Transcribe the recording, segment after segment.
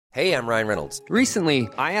Hey, I'm Ryan Reynolds. Recently,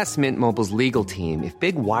 I asked Mint Mobile's legal team if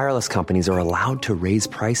big wireless companies are allowed to raise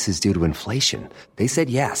prices due to inflation. They said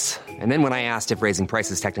yes. And then when I asked if raising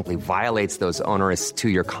prices technically violates those onerous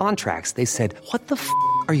two-year contracts, they said, "What the f***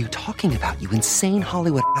 are you talking about, you insane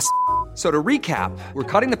Hollywood ass?" So to recap,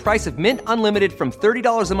 we're cutting the price of Mint Unlimited from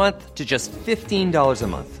 $30 a month to just $15 a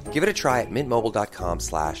month. Give it a try at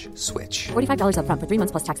mintmobile.com/switch. $45 up front for 3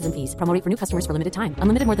 months plus taxes and fees. Promo rate for new customers for limited time.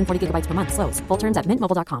 Unlimited more than 40 gigabytes per month. Slows full terms at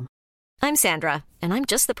mintmobile.com. I'm Sandra, and I'm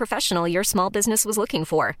just the professional your small business was looking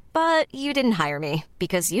for. But you didn't hire me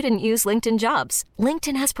because you didn't use LinkedIn Jobs.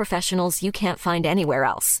 LinkedIn has professionals you can't find anywhere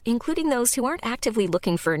else, including those who aren't actively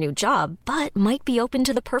looking for a new job, but might be open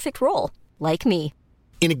to the perfect role, like me.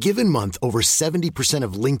 In a given month, over 70%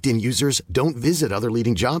 of LinkedIn users don't visit other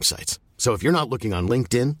leading job sites. So if you're not looking on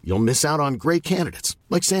LinkedIn, you'll miss out on great candidates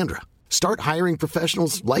like Sandra. Start hiring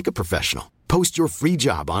professionals like a professional. Post your free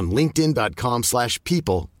job on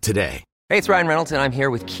linkedin.com/people today. Hey, it's Ryan Reynolds, and I'm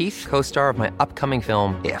here with Keith, co-star of my upcoming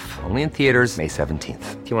film, If, only in theaters May 17th.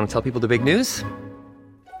 Do you want to tell people the big news?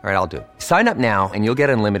 All right, I'll do it. Sign up now and you'll get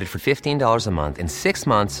unlimited for $15 a month and 6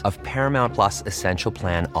 months of Paramount Plus Essential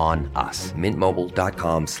Plan on us.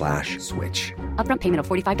 mintmobile.com/switch. Upfront payment of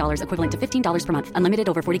 $45 equivalent to $15 per month. Unlimited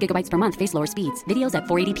over 40 gigabytes per month. Face lower speeds. Videos at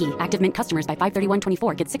 480p. Active Mint customers by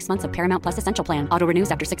 531.24 get 6 months of Paramount Plus Essential Plan. Auto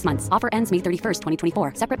renews after 6 months. Offer ends May 31st, 2024.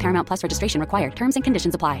 Separate Paramount Plus registration required. Terms and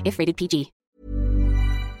conditions apply if rated PG.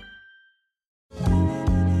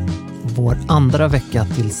 Vår andra vecka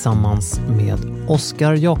tillsammans med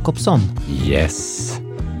Oskar Jakobsson. Yes.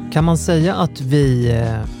 Kan man säga att vi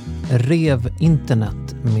rev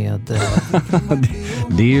internet med...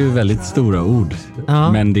 Det är ju väldigt stora ord.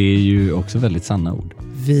 Ja. Men det är ju också väldigt sanna ord.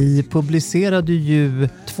 Vi publicerade ju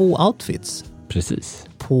 2 outfits. Precis.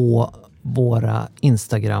 På våra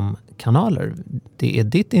Instagram-kanaler. Det är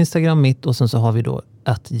ditt Instagram, mitt, och sen så har vi då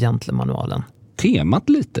 @gentlemanualen. Temat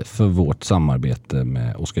lite för vårt samarbete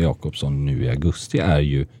med Oskar Jakobsson nu i augusti är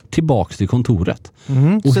ju tillbaks till kontoret.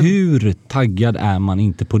 Och hur taggad är man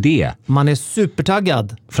inte på det? Man är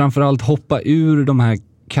supertaggad. Framförallt hoppa ur de här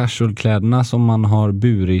casual-kläderna som man har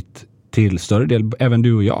burit till större del, även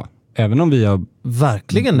du och jag. Även om vi har...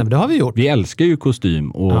 Verkligen, det har vi gjort. Vi älskar ju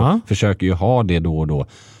kostym och försöker ju ha det då och då.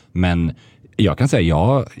 Men jag kan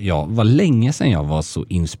säga, jag var länge sedan jag var så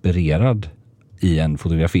inspirerad i en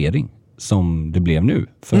fotografering som det blev nu.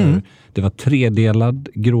 För det var 3-delad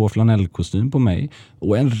grå flanellkostym på mig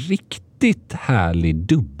och en riktigt härlig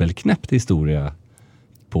dubbelknäppt historia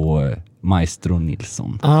på Maestro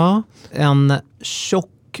Nilsson. Ja, en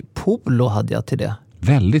tjock polo hade jag till det.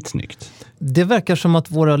 Väldigt snyggt. Det verkar som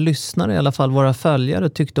att våra lyssnare, i alla fall våra följare,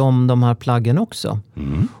 tyckte om de här plaggen också.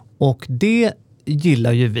 Och det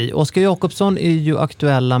gillar ju vi. Oskar Jakobsson är ju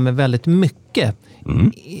aktuella med väldigt mycket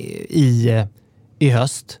i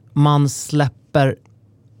höst. Man släpper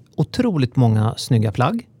otroligt många snygga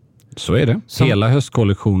plagg. Så är det. Hela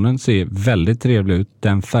höstkollektionen ser väldigt trevlig ut.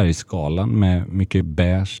 Den färgskalan med mycket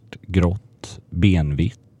beige, grått,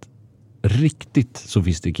 benvitt. Riktigt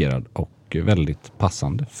sofistikerad och väldigt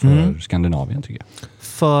passande för Skandinavien, tycker jag.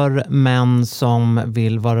 För män som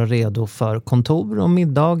vill vara redo för kontor och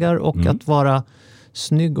middagar och att vara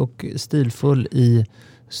snygg och stilfull i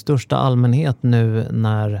största allmänhet nu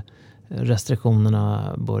när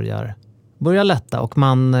restriktionerna börjar lätta och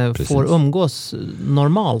man får umgås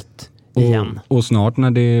normalt igen. Och snart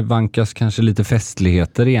när det vankas kanske lite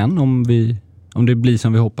festligheter igen, om det blir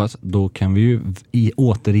som vi hoppas, då kan vi ju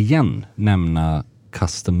återigen nämna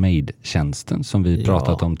custom made-tjänsten som vi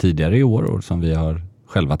pratat om tidigare i år och som vi har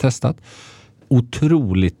själva testat.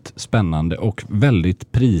 Otroligt spännande och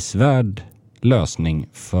väldigt prisvärd lösning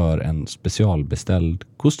för en specialbeställd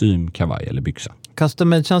kostym, kavaj eller byxa. Custom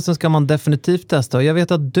made-tjänsten ska man definitivt testa. Och jag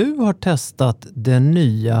vet att du har testat det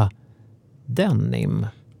nya denim.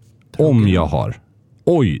 Om jag har.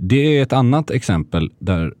 Oj, det är ett annat exempel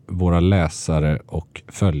där våra läsare och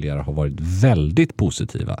följare har varit väldigt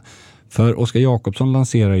positiva. För Oskar Jakobsson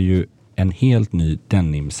lanserar ju en helt ny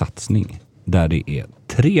denim-satsning där det är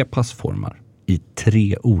 3 passformar i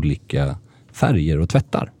 3 olika färger och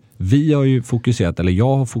tvättar. Jag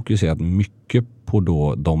har fokuserat mycket på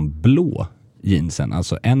då de blå jeansen,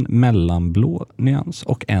 alltså en mellanblå nyans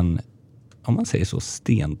och en, om man säger så,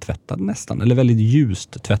 stentvättad nästan, eller väldigt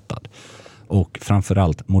ljust tvättad. Och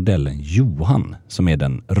framförallt modellen Johan som är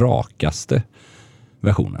den rakaste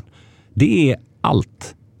versionen. Det är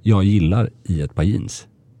allt jag gillar i ett par jeans.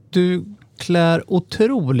 Du klär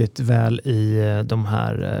otroligt väl i de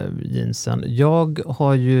här jeansen. Jag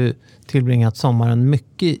har ju tillbringat sommaren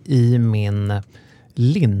mycket i min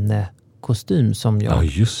linnekostym. kostym som jag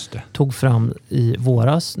tog fram i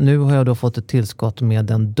våras. Nu har jag då fått ett tillskott med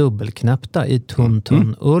den dubbelknäppta i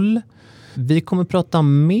tunn ull. Vi kommer prata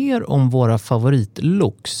mer om våra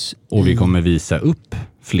favoritlooks. Och vi kommer visa upp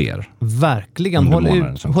fler. Verkligen.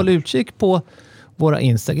 Håll utkik på våra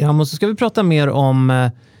Instagram. Och så ska vi prata mer om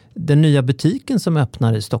den nya butiken som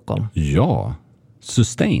öppnar i Stockholm. Ja,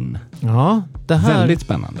 Sustain. Ja, det här, väldigt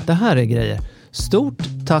spännande. Det här är grejer. Stort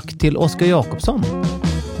tack till Oskar Jakobsson.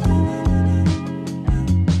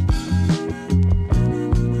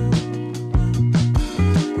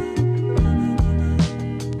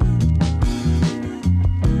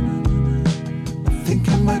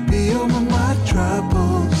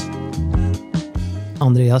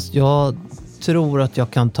 Andreas, jag tror att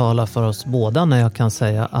jag kan tala för oss båda när jag kan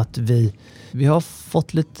säga att vi har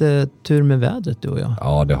fått lite tur med vädret, du och jag.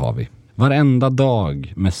 Ja, det har vi. Varenda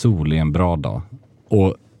dag med sol är en bra dag.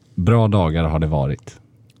 Och bra dagar har det varit.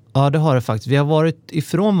 Ja, det har det faktiskt. Vi har varit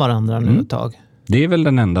ifrån varandra nu ett tag. Det är väl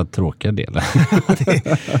den enda tråkiga delen.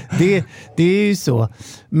 det är ju så.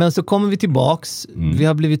 Men så kommer vi tillbaks. Vi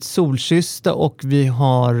har blivit solkyssta och vi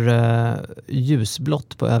har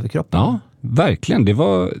ljusblått på överkroppen. Ja, verkligen. Det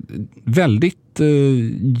var väldigt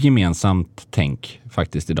gemensamt tänk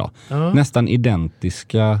faktiskt idag. Ja. Nästan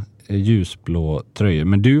identiska ljusblå tröjor.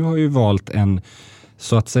 Men du har ju valt en,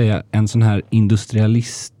 så att säga, en sån här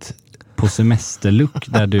industrialist på semesterlook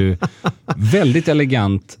där du väldigt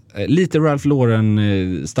elegant, lite Ralph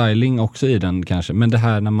Lauren styling också i den kanske, men det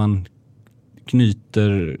här när man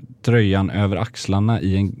knyter tröjan över axlarna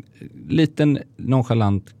i en liten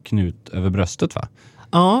nonchalant knut över bröstet, va?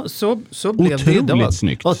 Ja, så blev det idag. Otroligt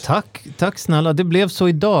snyggt. Och tack snälla. Det blev så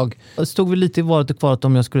idag. Det stod väl lite i valet och kvalet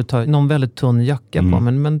om jag skulle ta någon väldigt tunn jacka på,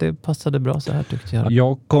 men det passade bra så här tyckte jag.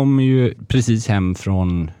 Jag kom ju precis hem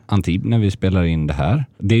från Antibes när vi spelar in det här.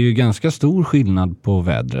 Det är ju ganska stor skillnad på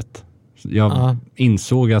vädret. Jag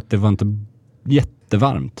insåg att det var inte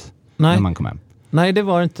jättevarmt när man kom hem. Nej, det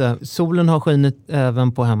var det inte. Solen har skinit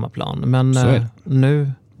även på hemmaplan. Men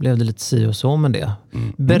nu blev det lite si och så med det.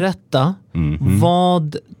 Berätta,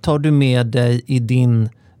 vad tar du med dig i din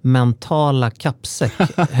mentala kappsäck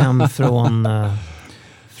hem från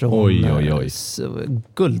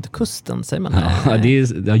Guldkusten, säger man. Ja,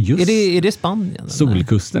 är det Spanien?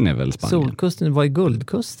 Solkusten är väl Spanien. Solkusten, vad är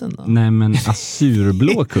Guldkusten då? Nej, men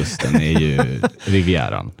azurblå kusten är ju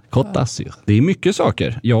Rivieran. Côte d'Azur. Det är mycket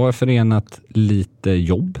saker. Jag har förenat lite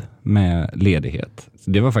jobb med ledighet.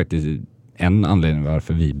 Det var faktiskt en anledning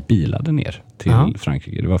varför vi bilade ner till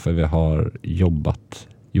Frankrike. Det var för vi har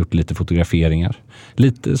gjort lite fotograferingar.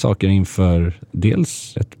 Lite saker inför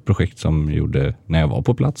dels ett projekt som jag gjorde när jag var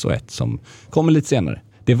på plats och ett som kommer lite senare.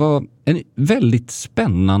 Det var en väldigt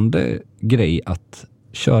spännande grej att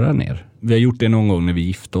köra ner. Vi har gjort det någon gång när vi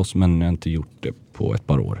gifte oss, men jag har inte gjort det på ett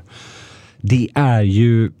par år. Det är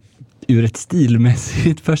ju ur ett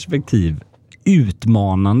stilmässigt perspektiv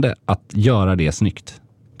utmanande att göra det snyggt,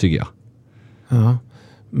 tycker jag. Ja,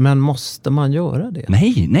 men måste man göra det?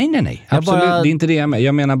 Nej. Absolut, det är inte det jag menar.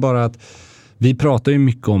 Jag menar bara att vi pratar ju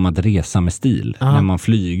mycket om att resa med stil. När man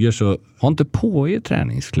flyger så ha inte på er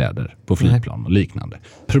träningskläder på flygplan och liknande.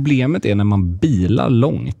 Problemet är när man bilar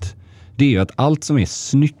långt. Det är ju att allt som är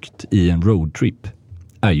snyggt i en roadtrip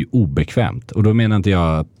är ju obekvämt. Och då menar inte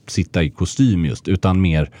jag att sitta i kostym just, utan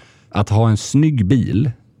mer att ha en snygg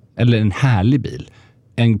bil eller en härlig bil.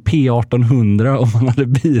 En P1800 om man hade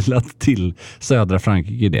bilat till södra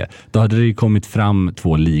Frankrike i det. Då hade det kommit fram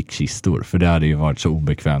 2 likkistor. För det hade ju varit så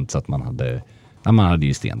obekvämt så att man hade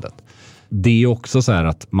ju stendött. Det är också så här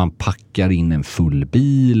att man packar in en full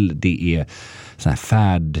bil. Det är så här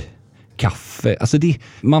färdkaffe. Alltså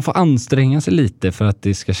man får anstränga sig lite för att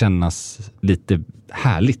det ska kännas lite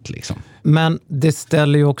härligt liksom. Men det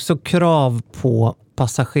ställer ju också krav på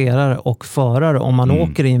passagerare och förare om man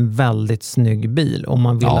åker i en väldigt snygg bil. Om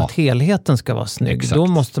man vill att helheten ska vara snygg. Exakt. Då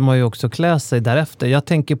måste man ju också klä sig därefter. Jag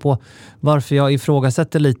tänker på varför jag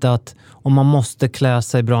ifrågasätter lite att om man måste klä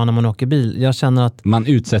sig bra när man åker bil. Jag känner att man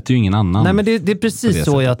utsätter ju ingen annan. Nej, men det är precis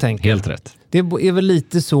så jag tänker. Helt rätt. Det är väl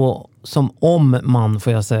lite så som om man,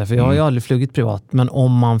 får jag säga, för jag har ju aldrig flugit privat, men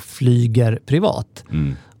om man flyger privat,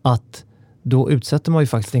 att då utsätter man ju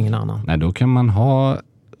faktiskt ingen annan. Nej, då kan man ha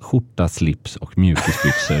skjorta, slips och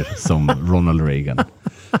mjukisbyxor som Ronald Reagan.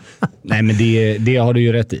 Nej, men det har du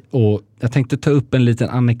ju rätt i. Och jag tänkte ta upp en liten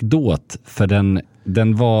anekdot, för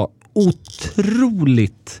den var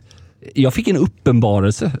otroligt... Jag fick en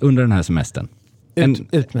uppenbarelse under den här semestern.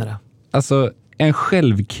 Ut med det. Alltså en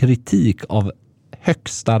självkritik av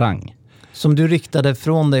högsta rang. Som du riktade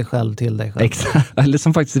från dig själv till dig själv. Exakt. Eller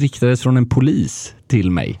som faktiskt riktades från en polis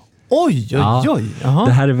till mig. Oj. Jaha.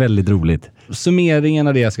 Det här är väldigt roligt. Summeringen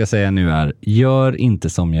av det jag ska säga nu är: gör inte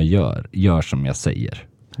som jag gör som jag säger.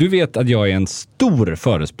 Du vet att jag är en stor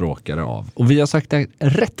förespråkare av, och vi har sagt det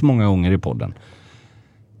rätt många gånger i podden,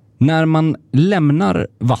 när man lämnar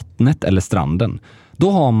vattnet eller stranden,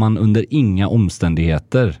 då har man under inga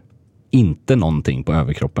omständigheter inte någonting på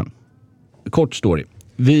överkroppen. Kort story.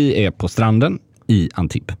 Vi är på stranden i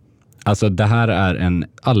Antibes. Alltså det här är en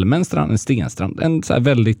allmän strand, en stenstrand. En så här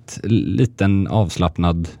väldigt liten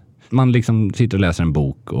avslappnad... Man liksom sitter och läser en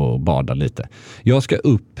bok och badar lite. Jag ska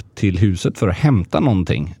upp till huset för att hämta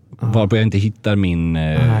någonting. Varpå jag inte hittar min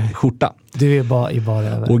skjorta. Du är bara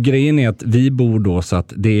över. Och grejen är att vi bor då så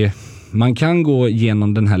att man kan gå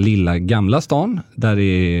genom den här lilla gamla stan. Där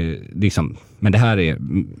är liksom, men det här är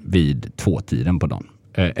vid 2-tiden på dagen.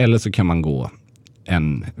 Eller så kan man gå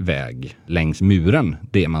en väg längs muren.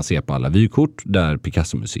 Det man ser på alla vykort. Där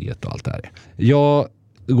Picasso-museet och allt det här är. Jag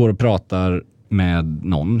går och pratar med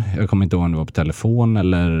någon. Jag kommer inte ihåg om det var på telefon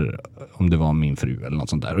eller om det var min fru eller något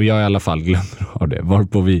sånt där. Och jag i alla fall glömmer av det.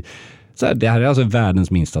 Varpå det här är alltså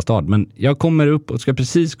världens minsta stad. Men jag kommer upp och ska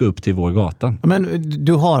precis gå upp till vår gata. Men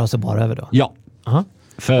du har alltså bara över då? Ja. Aha.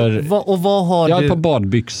 För vad har jag har du? ett par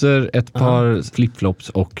badbyxor, ett par flipflops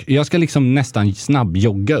och jag ska liksom nästan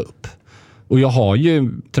snabbjogga upp. Och jag har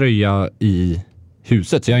ju tröja i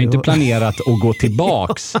huset, så jag har inte planerat att gå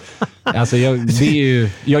tillbaks. Alltså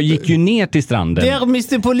jag gick ju ner till stranden. There,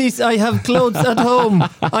 Mr. Police, I have clothes at home.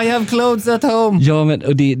 I have clothes at home. Ja, men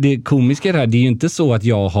och det komiska är det här, det är ju inte så att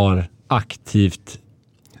jag har aktivt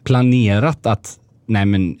planerat att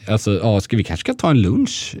vi kanske ska ta en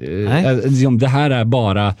lunch. Det här är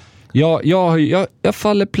bara jag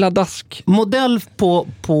faller pladask. Modell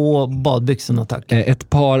på badbyxorna, tack. Ett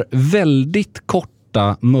par väldigt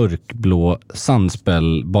korta mörkblå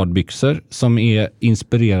Sunspell badbyxor som är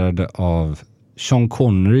inspirerade av Sean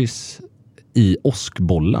Connerys i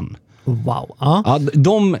Åskbollen. Wow. Ja,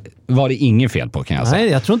 de var det inget fel på, kan jag säga.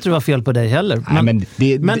 Nej, jag tror inte det var fel på dig heller.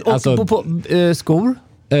 Men alltså, på skor?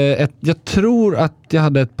 Jag tror att jag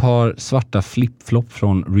hade ett par svarta flip-flop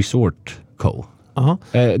från Resort Co.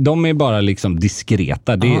 De är bara liksom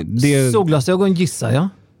diskreta. Solglasögon gissar jag.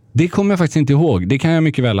 Det kommer jag faktiskt inte ihåg. Det kan jag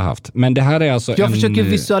mycket väl ha haft. Men det här är alltså jag försöker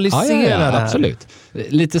visualisera det här. Absolut.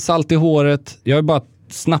 Lite salt i håret. Jag är bara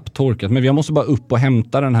snabbt torkat. Men jag måste bara upp och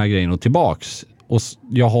hämta den här grejen och tillbaks. Och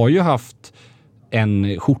jag har ju haft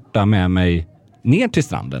en skjorta med mig ner till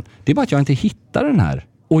stranden. Det är bara att jag inte hittar den här.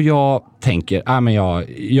 Och jag tänker,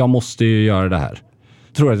 jag måste ju göra det här.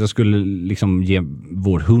 Jag tror att jag skulle liksom ge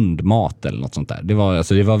vår hund mat eller något sånt där. Det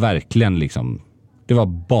var verkligen liksom, det var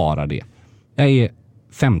bara det. Jag är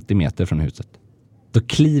 50 meter från huset. Då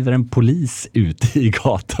kliver en polis ut i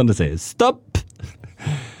gatan och säger stopp!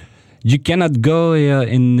 You cannot go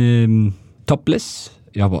in topless.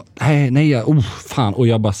 Jag bara, fan. Och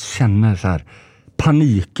jag bara känner så här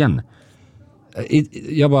paniken.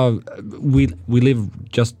 Jag bara, we live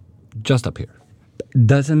just up here.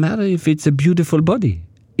 Doesn't matter if it's a beautiful body.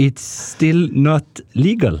 It's still not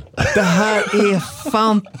legal. Det här är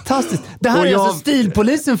fantastiskt. Det här är alltså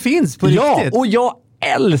stilpolisen finns på riktigt. Ja, och jag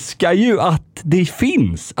älskar ju att det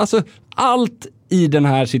finns. Alltså allt i den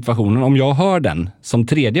här situationen, om jag hör den som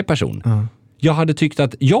tredje person. Jag hade tyckt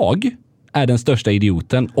att jag är den största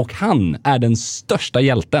idioten och han är den största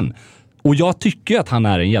hjälten. Och jag tycker att han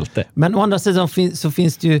är en hjälte. Men å andra sidan så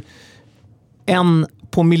finns det ju en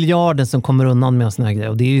på miljarden som kommer undan med en sån här grej,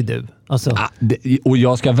 och det är ju du. Alltså. Och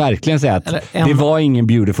jag ska verkligen säga att det var ingen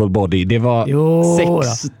beautiful body. Det var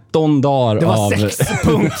 16 dagar det var 6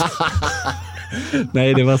 punkt.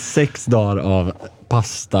 Nej, det var 6 dagar av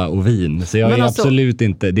pasta och vin. Så jag är absolut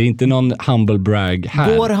inte, det är inte någon humble brag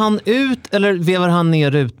här. Går han ut eller vevar han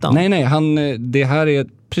ner rutan? Nej, det här är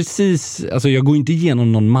precis, alltså jag går inte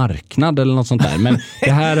igenom någon marknad eller något sånt där, men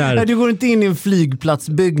det här är... Nej, du går inte in i en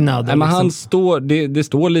flygplatsbyggnad. Nej, men det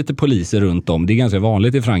står lite poliser runt om. Det är ganska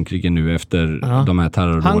vanligt i Frankrike nu efter de här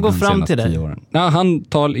terrordåden. Han går fram till dig?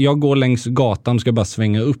 Nej, jag går längs gatan och ska bara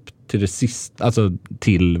svänga upp till det sista, alltså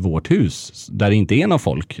till vårt hus där det inte är någon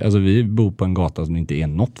folk. Alltså vi bor på en gata som det inte är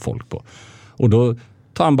något folk på. Och då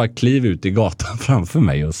tar han bara kliv ut i gatan framför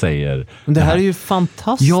mig och säger... Men det här är ju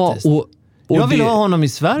fantastiskt. Ja, och jag vill ha honom i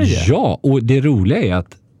Sverige. Ja, och det roliga är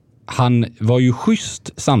att han var ju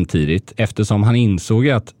schysst samtidigt, eftersom han insåg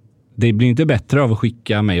att det blir inte bättre av att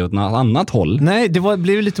skicka mig åt något annat håll. Nej, det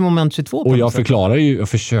blev lite moment 22 på. Och jag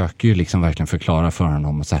försöker ju liksom verkligen förklara för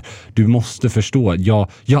honom och så här, du måste förstå,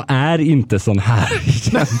 jag är inte sån här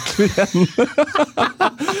egentligen.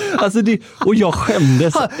 Alltså och jag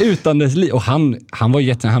skämdes utan dess liv. Och han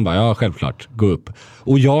var han bara, ja självklart, gå upp.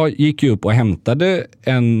 Och jag gick ju upp och hämtade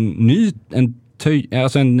en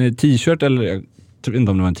alltså en t-shirt, eller jag tror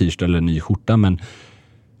inte om det var en t-shirt eller en ny skjorta, men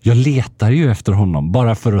jag letar ju efter honom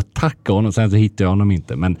bara för att tacka honom. Sen så hittar jag honom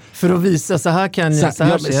inte. Men för att visa, så här kan jag...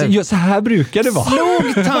 Så här brukar det vara.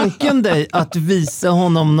 Slog tanken dig att visa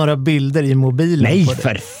honom några bilder i mobilen? Nej,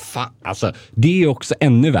 för fan. Alltså, det är också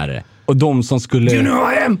ännu värre. Och de som skulle... You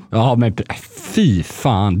know I am! Ja, men fy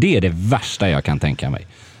fan. Det är det värsta jag kan tänka mig.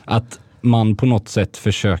 Att man på något sätt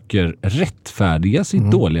försöker rättfärdiga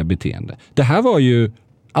sitt dåliga beteende. Det här var ju...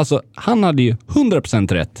 Alltså, han hade ju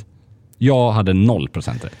 100% rätt. Jag hade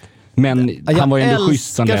 0% rätt. Men han var ju ändå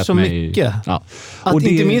schysst. Jag älskar så mycket. Ja. Att och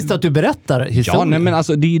inte minst att du berättar historien. Ja, nej, men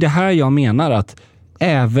alltså, det är det här jag menar, att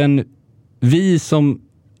även vi som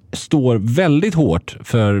står väldigt hårt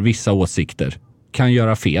för vissa åsikter kan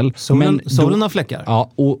göra fel. Solen har fläckar.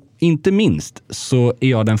 Ja, och inte minst så är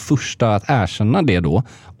jag den första att erkänna det då.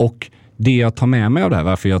 Och det jag tar med mig av det här,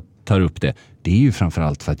 varför jag tar upp det, det är ju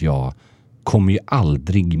framförallt för att jag kommer ju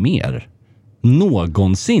aldrig mer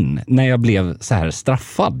någonsin när jag blev så här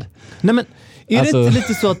straffad. Nej, men är det inte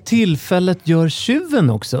lite så att tillfället gör tjuven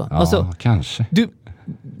också? Ja, alltså, kanske.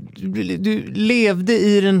 Du levde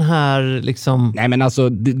i den här liksom... Nej, men alltså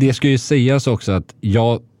det ska ju sägas också att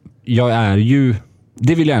jag är ju,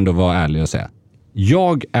 det vill jag ändå vara ärlig och säga.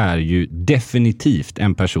 Jag är ju definitivt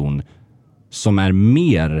en person som är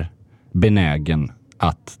mer benägen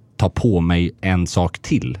att ta på mig en sak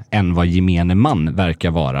till än vad gemene man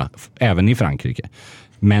verkar vara, även i Frankrike.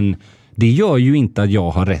 Men det gör ju inte att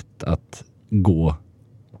jag har rätt att gå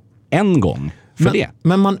en gång för det.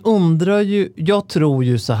 Men man undrar ju, jag tror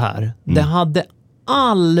ju så här, det hade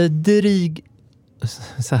aldrig,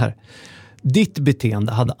 så här, ditt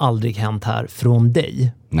beteende hade aldrig hänt här från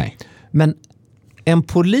dig. Nej. Men en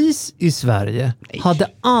polis i Sverige hade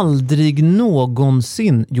aldrig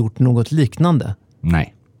någonsin gjort något liknande.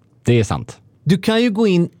 Nej, det är sant. Du kan ju gå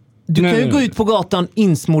in, gå ut på gatan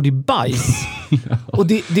insmord i bajs. Och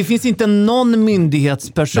det finns inte någon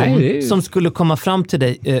myndighetsperson som skulle komma fram till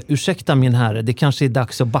dig, ursäkta min herre, det kanske är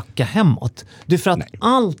dags att backa hemåt. Det är för att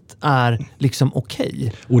allt är liksom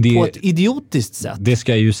okej. På ett idiotiskt sätt. Det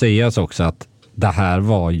ska ju sägas också att det här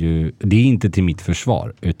var ju, det är inte till mitt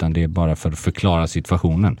försvar, utan det är bara för att förklara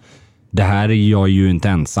situationen. Det här är jag ju inte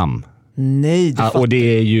ensam. Nej, och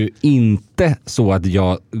det är ju inte så att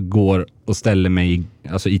jag går och ställer mig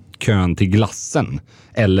i kön till glassen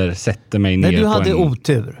eller sätter mig ner. Nej, du hade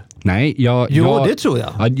otur. Nej, det tror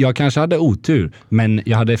jag. Jag kanske hade otur, men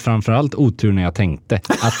jag hade framförallt otur när jag tänkte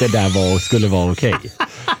att det där skulle vara okej.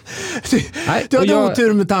 Du hade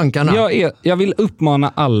otur med tankarna. Jag vill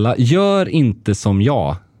uppmana alla, gör inte som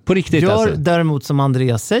jag. På riktigt Gör däremot som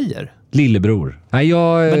Andreas säger. Lillebror. Nej,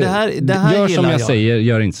 men det här gör som jag säger,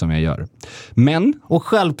 gör inte som jag gör. Men... Och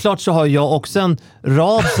självklart så har jag också en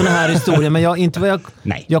rad såna här historier, men jag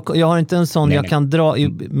har inte en sån jag kan dra i,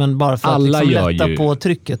 men bara för alla att liksom lätta på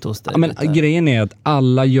trycket hos dig. Ja, men grejen är att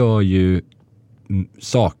alla gör ju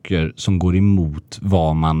saker som går emot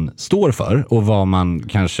vad man står för och vad man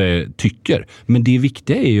kanske tycker. Men det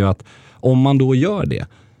viktiga är ju att om man då gör det,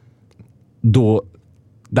 då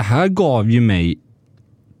det här gav ju mig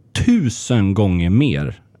 1000 gånger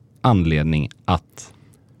mer anledning att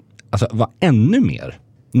vara ännu mer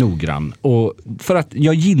noggrann. Och för att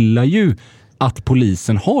jag gillar ju att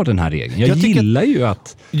polisen har den här regeln.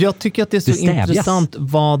 Jag tycker att det är så intressant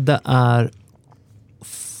vad det är,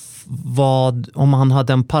 om han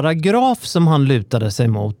hade en paragraf som han lutade sig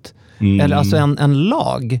mot. Eller alltså en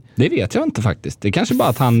lag. Det vet jag inte faktiskt. Det är kanske bara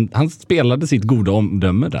att han spelade sitt goda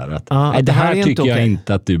omdöme där. Att, det här tycker jag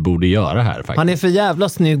inte att du borde göra här faktiskt. Han är för jävla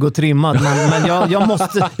snygg och trimmad. Men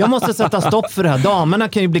jag måste sätta stopp för det här. Damerna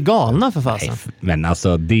kan ju bli galna för fasen. Men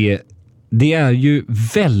alltså det är ju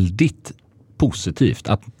väldigt positivt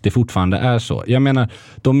att det fortfarande är så. Jag menar,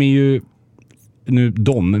 de är ju,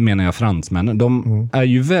 menar jag fransmännen, de är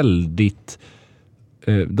ju väldigt...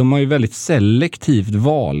 De har ju väldigt selektivt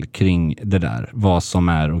val kring det där, vad som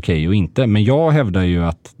är okej och inte. Men jag hävdar ju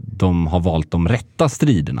att de har valt de rätta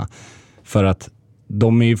striderna. För att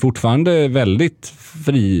de är ju fortfarande väldigt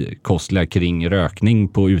frikostliga kring rökning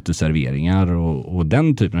på uteserveringar och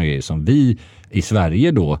den typen av grejer som vi i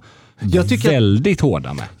Sverige då väldigt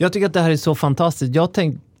hårda med. Jag tycker att det här är så fantastiskt. Jag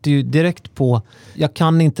tänkte ju direkt på, jag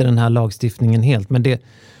kan inte den här lagstiftningen helt, men det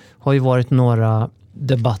har ju varit några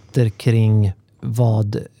debatter kring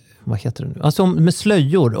vad heter det nu? Alltså med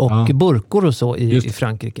slöjor och burkor och så i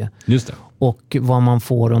Frankrike. Just det. Och vad man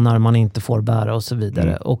får och när man inte får bära och så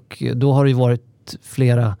vidare. Och då har det ju varit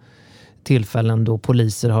flera tillfällen då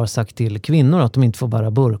poliser har sagt till kvinnor att de inte får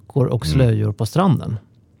bära burkor och slöjor på stranden.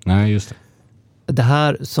 Nej, just det. Det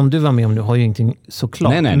här som du var med om nu har ju ingenting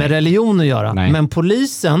såklart med religion att göra. Nej. Men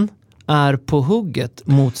polisen är på hugget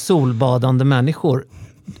mot solbadande människor.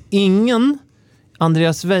 Ingen,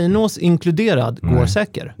 Andreas Weinås inkluderad, går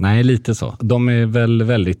säker. Nej, lite så. De är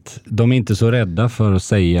väl de är inte så rädda för att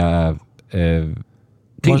säga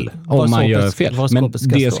till om man gör fel. Men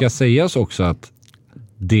det ska sägas också att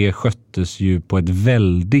det sköttes ju på ett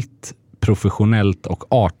väldigt professionellt och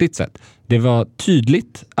artigt sätt. Det var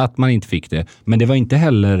tydligt att man inte fick det, men det var inte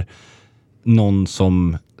heller någon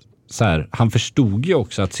som så här, han förstod ju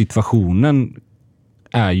också att situationen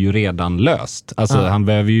är ju redan löst. Alltså han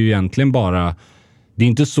behöver ju egentligen bara, det är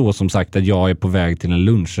inte så som sagt att jag är på väg till en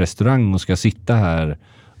lunchrestaurang och ska sitta här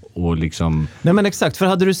och liksom... Nej men exakt, för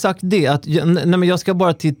hade du sagt det att men jag ska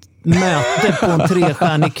bara till möte på en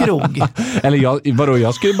 3-stjärnig krog. Eller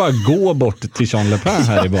jag ska ju bara gå bort till Jean Lepin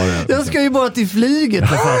här i baren. Jag ska ju bara till flyget.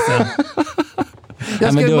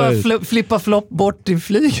 Jag ska ju bara flippa flopp bort till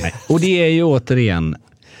flyget. Nej. Och det är ju återigen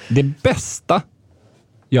det bästa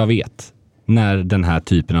jag vet när den här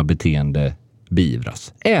typen av beteende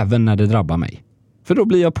beivras. Även när det drabbar mig. För då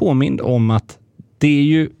blir jag påmind om att det är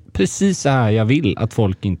ju precis så här jag vill att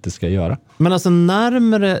folk inte ska göra. Men alltså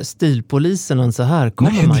närmare stilpolisen än så här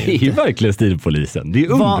kommer man ju det är ju verkligen stilpolisen. Det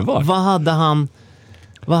är underbart.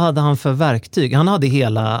 Vad hade han för verktyg? Han hade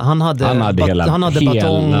hela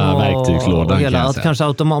batong och verktygslådan.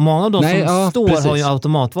 Kanske många av de som står precis. Har ju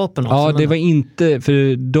automatvapen också. Ja, det var inte,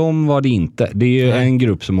 för de var det inte. Det är ju en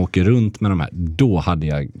grupp som åker runt med de här. Då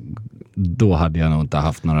hade jag nog inte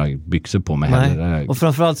haft några byxor på mig heller. Och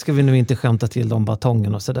framförallt ska vi nu inte skämta till de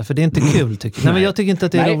batongen och sådär, för det är inte kul tycker jag. Nej, men jag tycker inte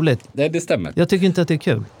att det är roligt. Nej, det stämmer. Jag tycker inte att det är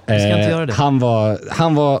kul. Vi ska inte göra det. Han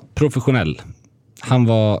var professionell. Han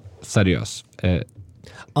var seriös.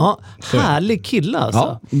 Ja, härlig kille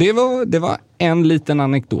alltså. Ja, det var en liten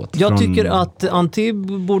anekdot. Jag tycker att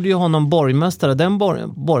Antibes borde ju ha någon borgmästare. Den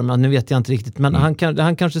borgmästaren, nu vet jag inte riktigt, men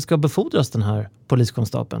han kanske ska befordras, den här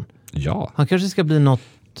poliskonstapeln. Ja. Han kanske ska bli något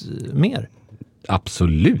mer.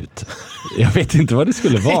 Absolut. Jag vet inte vad det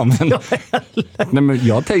skulle vara, men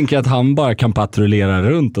jag tänker att han bara kan patrullera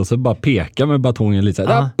runt och så bara peka med batongen lite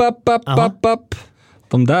så här.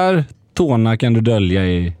 De där tårna kan du dölja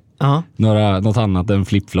i något annat än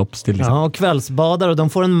flipflops till exempel. Ja, och kvällsbadar, och de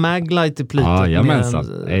får en maglight i plytet. Ja,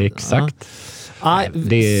 jamensan. Exakt. Ja.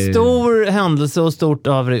 Stor händelse och stort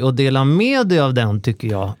av att dela med dig av den, tycker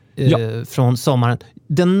jag, från sommaren.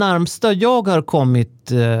 Den närmsta jag har kommit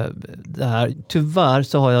det här, tyvärr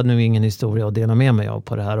så har jag nu ingen historia att dela med mig av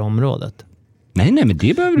på det här området. Nej, men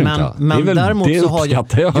det behöver du inte ha. Men däremot så har jag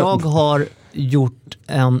har gjort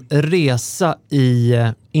en resa i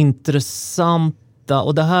intressanta,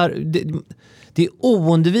 och det här, det är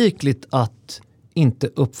oundvikligt att inte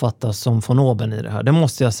uppfattas som von oben i det här. Det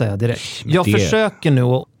måste jag säga direkt. Jag försöker nu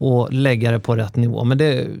att lägga det på rätt nivå, men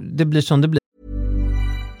det blir som det blir.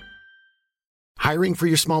 Hiring for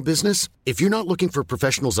your small business? If you're not looking for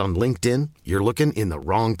professionals on LinkedIn, you're looking in the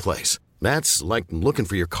wrong place. That's like looking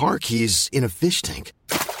for your car keys in a fish tank.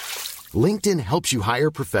 LinkedIn helps you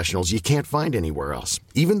hire professionals you can't find anywhere else,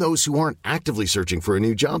 even those who aren't actively searching for a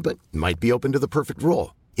new job but might be open to the perfect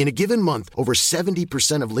role. In a given month, over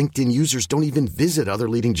 70% of LinkedIn users don't even visit other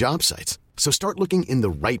leading job sites. So start looking in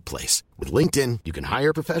the right place. With LinkedIn, you can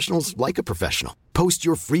hire professionals like a professional. Post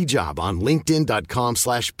your free job on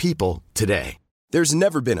linkedin.com/people today. There's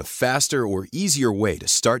never been a faster or easier way to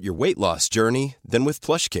start your weight loss journey than with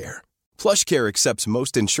PlushCare. PlushCare accepts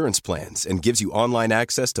most insurance plans and gives you online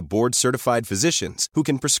access to board-certified physicians who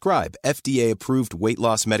can prescribe FDA-approved weight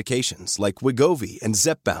loss medications like Wegovy and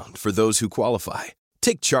Zepbound for those who qualify.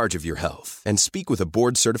 Take charge of your health and speak with a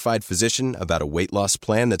board-certified physician about a weight loss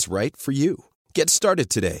plan that's right for you. Get started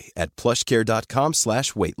today at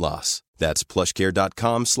plushcare.com/weightloss. That's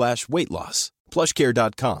plushcare.com/weightloss.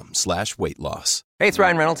 plushcare.com/weightloss. Hey, it's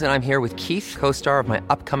Ryan Reynolds, and I'm here with Keith, co-star of my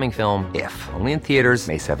upcoming film, If, only in theaters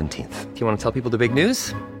May 17th. Do you want to tell people the big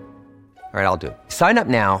news? All right, I'll do it. Sign up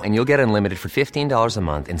now and you'll get unlimited for $15 a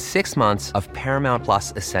month and 6 months of Paramount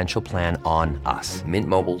Plus Essential Plan on us.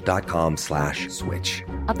 MintMobile.com/switch.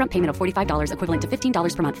 Upfront payment of $45 equivalent to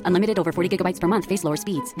 $15 per month. Unlimited over 40 gigabytes per month. Face lower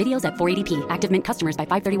speeds. Videos at 480p. Active Mint customers by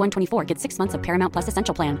 531.24 get 6 months of Paramount Plus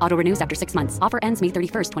Essential Plan. Auto renews after 6 months. Offer ends May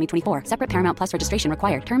 31st, 2024. Separate Paramount Plus registration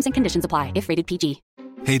required. Terms and conditions apply if rated PG.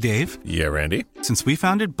 Hey, Dave. Yeah, Randy. Since we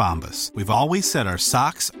founded Bombas, we've always said our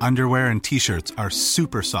socks, underwear, and T-shirts are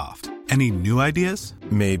super soft. Any new ideas?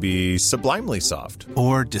 Maybe sublimely soft.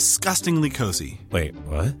 Or disgustingly cozy. Wait,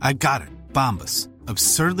 what? I got it. Bombas.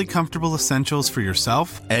 Absurdly comfortable essentials for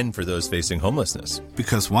yourself and for those facing homelessness.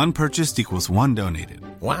 Because one purchased equals one donated.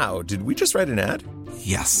 Wow, did we just write an ad?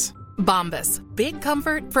 Yes. Bombas. Big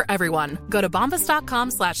comfort for everyone. Go to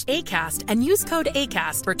bombas.com/ACAST and use code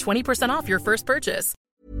ACAST for 20% off your first purchase.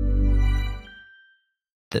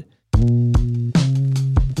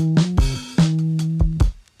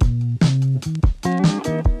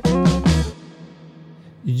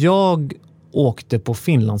 Jag åkte på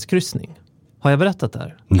Finlandskryssning. Har jag berättat det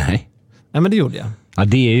här? Nej. Nej, men det gjorde jag. Ja,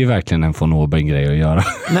 det är ju verkligen en von Oben-grej att göra.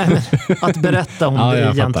 Nej, men att berätta om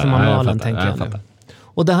det i gentlemanualen, tänker jag nu.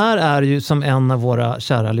 Och det här är ju, som en av våra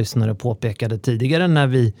kära lyssnare påpekade tidigare när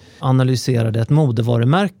vi analyserade ett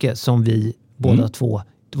modevarumärke som vi båda två,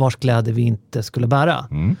 vars kläder vi inte skulle bära.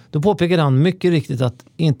 Då påpekade han mycket riktigt att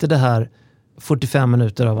inte det här 45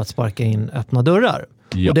 minuter av att sparka in öppna dörrar.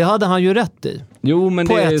 Ja. Och det hade han ju rätt i. Jo, men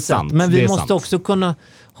på det är ett sant. Sätt. Men vi måste också kunna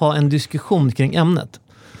ha en diskussion kring ämnet.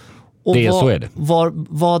 Och så är det.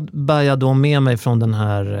 Vad bär jag då med mig från den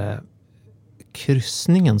här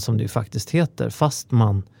kryssningen som det ju faktiskt heter? Fast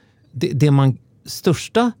man...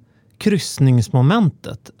 största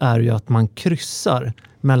kryssningsmomentet är ju att man kryssar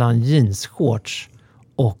mellan jeansshorts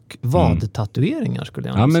och vadtatueringar, skulle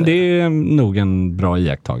jag säga. Ja, men det är nog en bra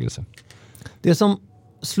iakttagelse. Det som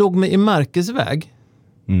slog mig i märkesväg,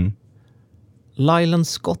 Lyland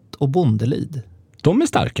Scott och Bondelid. De är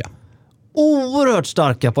starka. Oerhört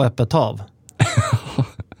starka på öppet hav.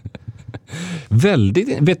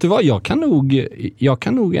 Väldigt. Vet du vad? Jag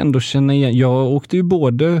kan nog ändå känna igen. Jag åkte ju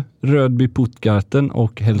både Rödby-Puttgarten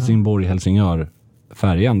och Helsingborg-Helsingör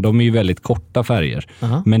färjan. De är ju väldigt korta färger.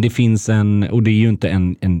 Men det finns och det är ju inte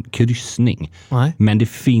en kryssning. Nej. Men det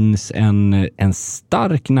finns en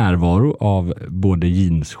stark närvaro av både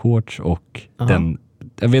jeansshorts och den.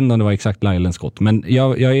 Jag vet inte om det var exakt Lyland Scott, men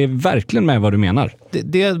jag är verkligen med vad du menar.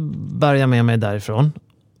 Det bär jag med mig därifrån.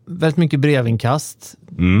 Väldigt mycket brevinkast.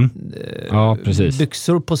 Ja, precis.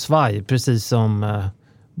 Byxor på svaj, precis som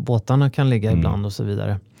båtarna kan ligga ibland och så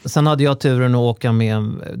vidare. Sen hade jag turen att åka med,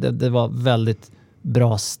 det var väldigt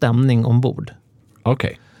bra stämning ombord.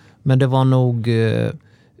 Okej. Men det var nog...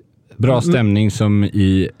 Bra stämning som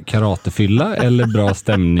i karatefylla eller bra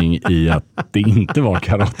stämning i att det inte var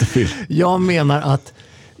karatefylla? Jag menar att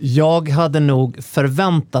jag hade nog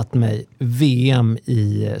förväntat mig VM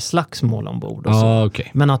i slagsmål ombord. Okay.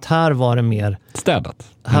 Men att här var det mer... städat.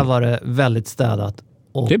 Här var det väldigt städat.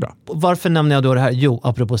 Och det är bra. Varför nämner jag då det här? Jo,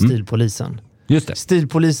 apropå stilpolisen. Just det.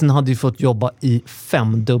 Stilpolisen hade ju fått jobba i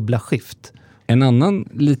 5 dubbla skift. En annan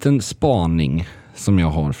liten spaning som jag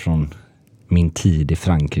har från min tid i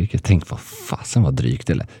Frankrike. Tänk vad fasen var drygt,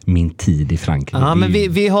 eller? Min tid i Frankrike. Ja, men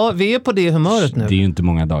vi är på det humöret nu. Det är ju inte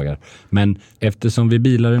många dagar. Men eftersom vi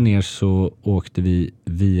bilade ner så åkte vi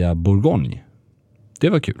via Bourgogne. Det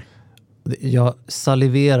var kul. Jag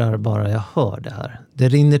saliverar bara jag hör det här. Det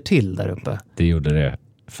rinner till där uppe. Det gjorde det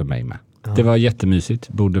för mig med. Ja. Det var jättemysigt.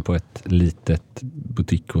 Bodde på ett litet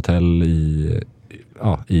boutiquehotell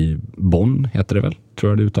i Bonn, heter det väl,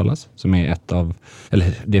 tror jag det uttalas, som är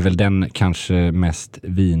eller det är väl den kanske mest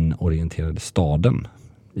vinorienterade staden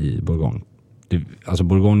i Bourgogne. Alltså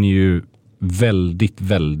Bourgogne är ju väldigt,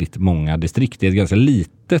 väldigt många distrikt. Det är ett ganska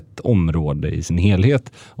litet område i sin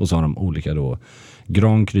helhet och så har de olika då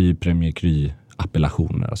Grand Cru, Premier Cru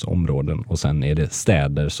appellationer, alltså områden, och sen är det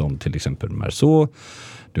städer som till exempel Merceau,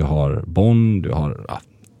 du har Bonn, du har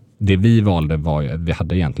det vi valde var, vi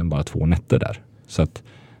hade egentligen bara 2 nätter där. Så att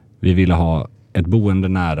vi ville ha ett boende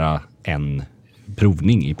nära en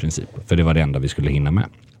provning i princip. För det var det enda vi skulle hinna med.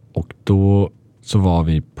 Och då så var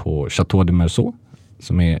vi på Château de Merceau,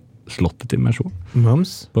 som är slottet i Merceau.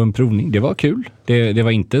 Mums. På en provning. Det var kul. Det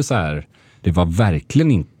var inte så här, det var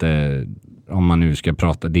verkligen inte, om man nu ska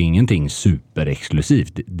prata, det är ingenting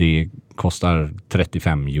superexklusivt. Det kostar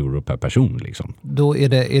 35 euro per person liksom. Då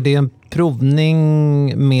är det en provning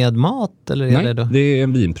med mat? Eller Nej, det är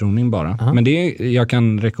en vinprovning bara. Aha. Men jag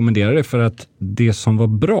kan rekommendera det för att det som var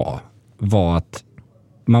bra var att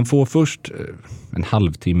man får först en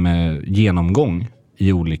halvtimme genomgång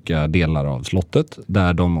i olika delar av slottet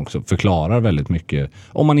där de också förklarar väldigt mycket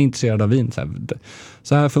om man är intresserad av vin.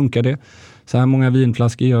 Så här funkar det. Så här många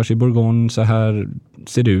vinflaskor görs i Bourgogne. Så här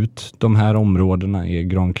ser det ut. De här områdena är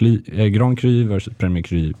Grand Cru versus Premier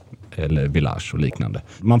Cru eller Village och liknande.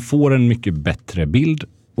 Man får en mycket bättre bild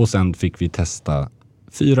och sen fick vi testa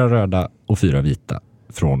 4 röda och 4 vita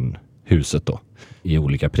från huset då i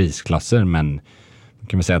olika prisklasser. Men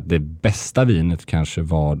kan vi säga att det bästa vinet kanske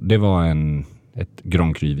var ett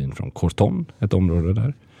Grand Cru-vin från Corton, ett område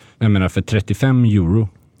där. Jag menar för 35 euro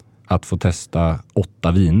att få testa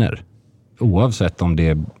 8 viner, oavsett om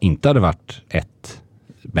det inte hade varit ett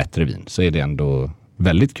bättre vin, så är det ändå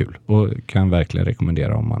väldigt kul och kan verkligen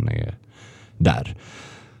rekommendera om man är där.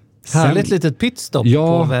 Härligt litet pitstop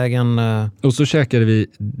på vägen. Och så käkade vi,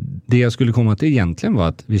 det jag skulle komma till egentligen var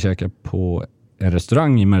att vi käkade på en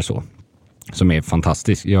restaurang i Merceau. som är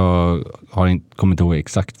fantastisk. Jag har inte kommit ihåg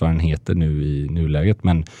exakt vad den heter nu i nuläget,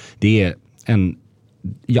 men det är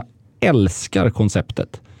jag älskar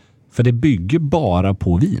konceptet. För det bygger bara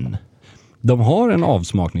på vin. De har en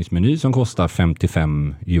avsmakningsmeny som kostar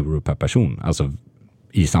 55 euro per person. Alltså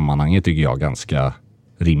i sammanhanget tycker jag ganska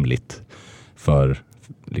rimligt för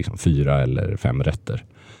liksom 4 eller 5 rätter.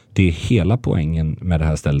 Det är hela poängen med det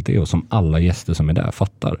här stället är, och som alla gäster som är där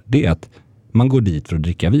fattar, det är att man går dit för att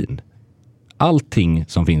dricka vin. Allting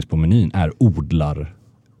som finns på menyn är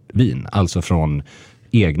odlarvin. Alltså från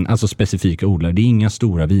alltså specifika odlare. Det är inga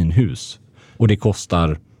stora vinhus. Och det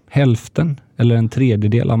kostar hälften eller en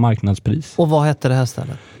tredjedel av marknadspris. Och vad hette det här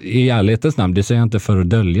stället? I ärlighetens namn, det säger jag inte för att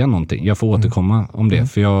dölja någonting. Jag får återkomma om det,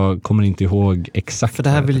 för jag kommer inte ihåg exakt. För det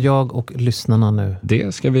här vill jag och lyssnarna nu.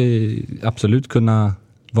 Det ska vi absolut kunna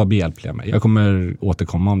vara behjälpliga med. Jag kommer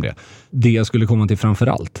återkomma om det. Det jag skulle komma till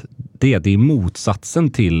framförallt, det är att det är motsatsen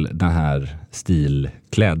till den här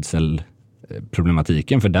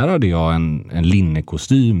stilklädselproblematiken. För där hade jag en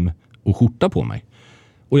linnekostym och skjorta på mig.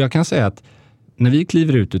 Och jag kan säga att när vi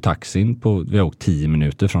kliver ut ur taxin, vi har åkt 10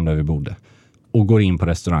 minuter från där vi bodde, och går in på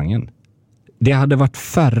restaurangen. Det hade varit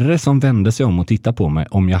färre som vände sig om och tittade på mig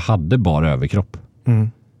om jag hade bara överkropp.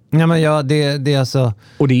 Ja, men det är alltså...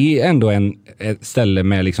 Och det är ändå ett ställe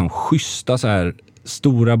med liksom schyssta så här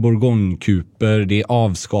stora bourgognekuper, det är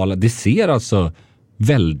avskalat. Det ser alltså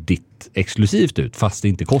väldigt exklusivt ut, fast det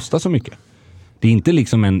inte kostar så mycket. Det är inte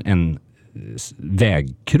liksom en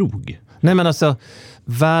vägkrog. Nej, men alltså,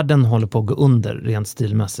 världen håller på att gå under rent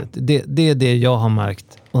stilmässigt. Det är det jag har märkt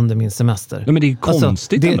under min semester. Ja, men det är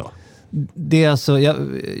konstigt ändå. Det är alltså,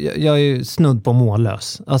 jag är ju snudd på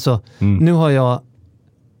mållös. Alltså, nu har jag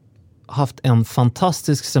haft en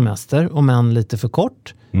fantastisk semester, om än lite för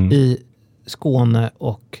kort, i Skåne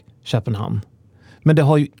och Köpenhamn. Men det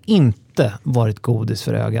har ju inte varit godis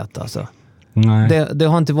för ögat. Alltså. Nej. Det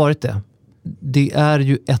har inte varit det. Det är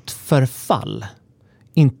ju ett förfall.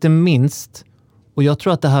 Inte minst, och jag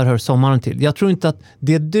tror att det här hör sommaren till. Jag tror inte att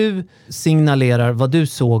det du signalerar vad du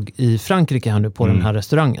såg i Frankrike här nu på den här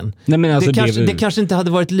restaurangen. Nej, men alltså det kanske inte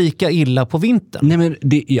hade varit lika illa på vintern. Nej, men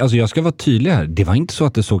alltså jag ska vara tydlig här. Det var inte så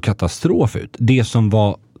att det såg katastrof ut. Det som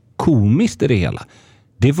var komiskt i det hela,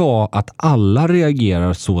 det var att alla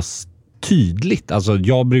reagerar så tydligt. Alltså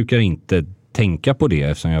jag brukar inte tänka på det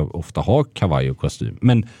eftersom jag ofta har kavaj och kostym.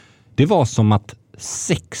 Men det var som att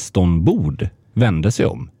 16 bord vände sig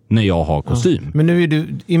om när jag har kostym. Ja. Men nu är du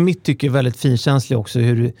i mitt tycke väldigt finkänslig också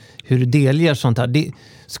hur du delger sånt här.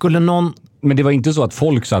 Skulle någon... Men det var inte så att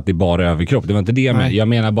folk satt i bara överkropp. Det var inte det jag menar. Jag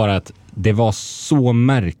menar bara att det var så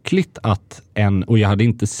märkligt att och jag hade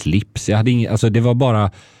inte slips. Jag hade alltså det var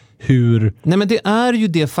bara hur... Nej, men det är ju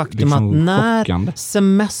det faktum liksom att när chockande.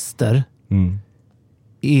 Semester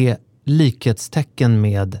är likhetstecken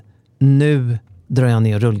med nu drar jag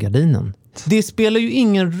ner rullgardinen. Det spelar ju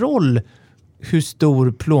ingen roll hur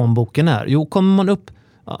stor plånboken är. Jo, kommer man upp...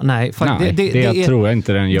 Nej, det tror jag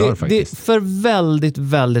inte den gör faktiskt. För väldigt,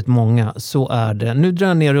 väldigt många så är det. Nu drar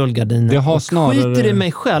jag ner rullgardinen och skiter i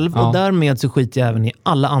mig själv och därmed så skiter jag även i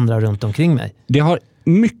alla andra runt omkring mig. Det har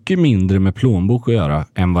mycket mindre med plånbok att göra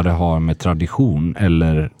än vad det har med tradition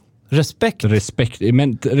eller... Respekt.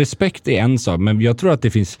 Men respekt är en sak, men jag tror att det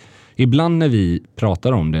finns... Ibland när vi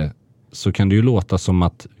pratar om det så kan det ju låta som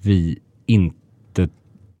att vi inte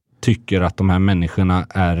tycker att de här människorna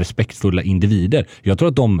är respektfulla individer. Jag tror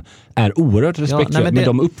att de är oerhört respektlösa, men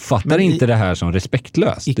de uppfattar inte det här som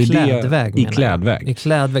respektlöst. I klädväg. I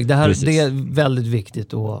klädväg. Det är väldigt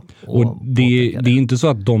viktigt att det är inte så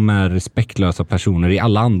att de är respektlösa personer i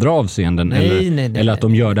alla andra avseenden eller att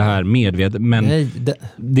de gör det här medvetet. Men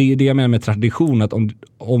det är det jag menar med tradition, att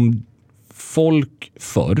om folk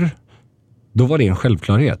förr, då var det en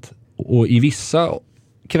självklarhet. Och i vissa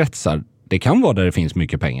kretsar, det kan vara där det finns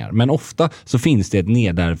mycket pengar, men ofta så finns det ett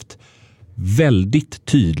nedärvt väldigt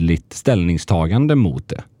tydligt ställningstagande mot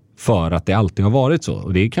det. För att det alltid har varit så.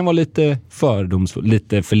 Och det kan vara lite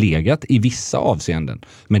lite förlegat i vissa avseenden.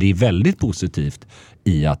 Men det är väldigt positivt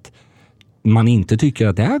i att man inte tycker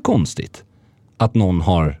att det är konstigt att någon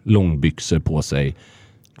har långbyxor på sig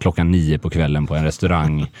 9:00 på kvällen på en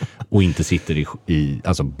restaurang och inte sitter i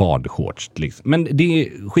alltså badshorts. Liksom. Men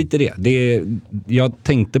skit i det. Jag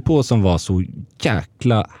tänkte på som var så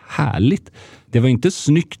jäkla härligt. Det var inte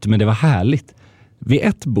snyggt, men det var härligt. Vid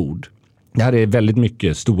ett bord, det här är väldigt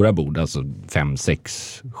mycket stora bord, alltså 5,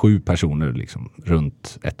 6, 7 personer liksom,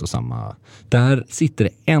 runt ett och samma. Där sitter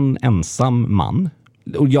en ensam man.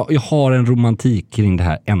 Och jag har en romantik kring det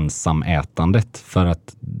här ensamätandet, för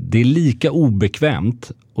att det är lika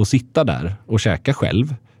obekvämt att sitta där och käka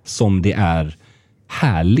själv som det är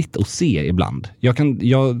härligt att se ibland.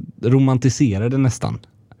 Jag romantiserar det nästan.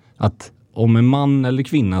 Att om en man eller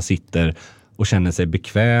kvinna sitter och känner sig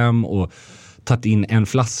bekväm och tagit in en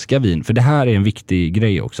flaska vin. För det här är en viktig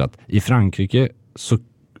grej också. Att i Frankrike, så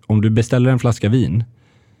om du beställer en flaska vin,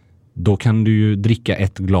 då kan du ju dricka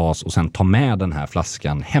ett glas och sen ta med den här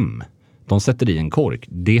flaskan hem. De sätter i en kork.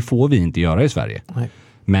 Det får vi inte göra i Sverige. Nej.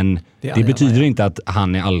 Men det betyder inte att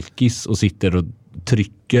han är alkis och sitter och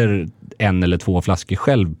trycker 1 eller 2 flaskor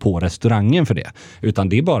själv på restaurangen för det. Utan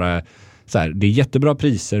det är bara så här, det är jättebra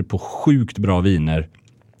priser på sjukt bra viner.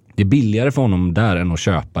 Det är billigare för honom där än att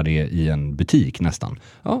köpa det i en butik nästan.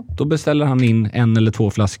 Ja, då beställer han in 1 eller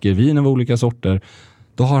 2 flaskor vin av olika sorter.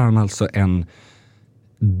 Då har han alltså en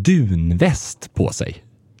dunväst på sig.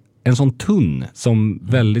 En sån tunn som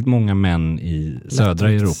väldigt många män i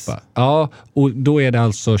södra Europa. Ja, och då är det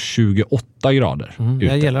alltså 28 grader ute.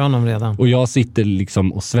 Jag gillar honom redan. Och jag sitter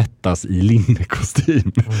liksom och svettas i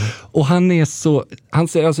linnekostym. Och han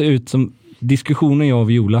ser alltså ut som, diskussionen jag och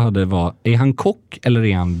Viola hade var, är han kock eller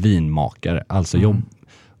är han vinmakare? Alltså jobb.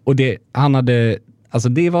 Och det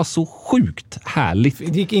var så sjukt härligt.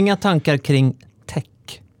 Det gick inga tankar kring tech.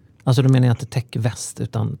 Alltså du menar inte techväst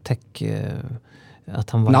utan tech... Att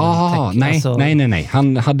han var nej.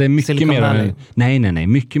 Han hade mycket mer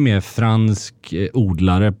mycket mer fransk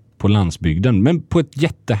odlare på landsbygden, men på ett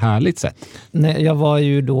jättehärligt sätt. Nej, jag var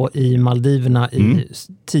ju då i Maldiverna i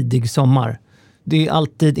tidig sommar. Det är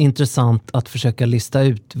alltid intressant att försöka lista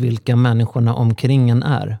ut vilka människorna omkring en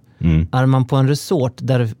är. Är man på en resort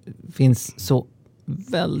där det finns så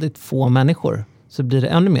väldigt få människor så blir det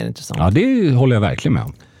ännu mer intressant. Ja, det håller jag verkligen med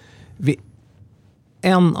om.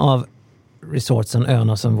 En av resortsen,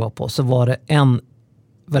 öarna som vi var på, så var det en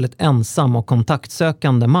väldigt ensam och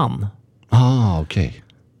kontaktsökande man. Okej.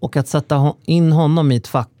 Och att sätta in honom i ett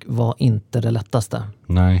fack var inte det lättaste.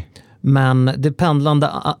 Nej. Men det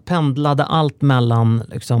pendlade allt mellan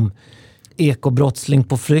liksom ekobrottsling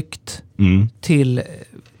på flykt till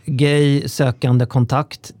gay sökande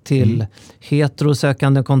kontakt, till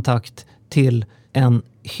heterosökande kontakt, till en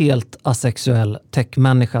helt asexuell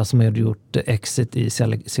techmänniska som har gjort exit i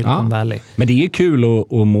Silicon Valley. Men det är kul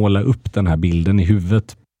att måla upp den här bilden i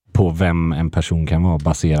huvudet på vem en person kan vara,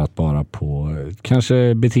 baserat bara på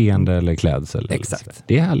kanske beteende eller klädsel. Exakt.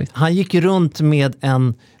 Det är härligt. Han gick runt med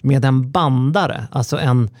en bandare, alltså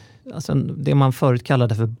det man förut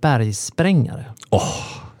kallade för bergsprängare.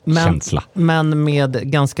 Känsla. Men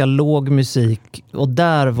med ganska låg musik. Och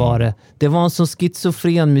där var det var en sån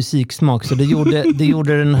schizofren musiksmak så det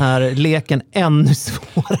gjorde den här leken ännu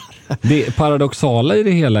svårare. Det paradoxala i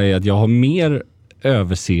det hela är att jag har mer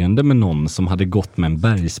överseende med någon som hade gått med en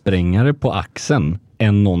bergsprängare på axeln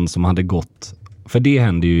än någon som hade gått, för det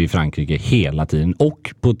händer ju i Frankrike hela tiden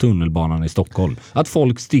och på tunnelbanan i Stockholm, att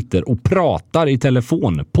folk sitter och pratar i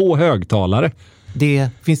telefon på högtalare. Det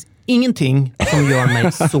finns ingenting som gör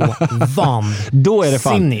mig så vansinnig. Då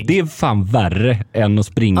är det är fan värre än att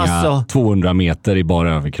springa 200 meter i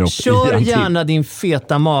bara överkropp. Kör gärna din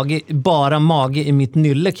feta mage, bara mage i mitt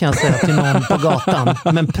nylle kan jag säga till någon på gatan.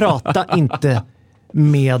 Men prata inte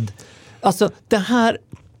med... Alltså det här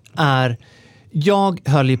är... Jag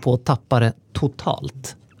höll ju på att tappa det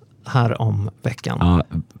totalt här om veckan. Ja,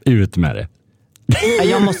 ut med det.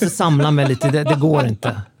 Jag måste samla mig lite, det går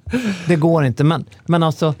inte. Det går inte, men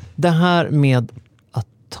alltså det här med att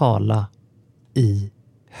tala i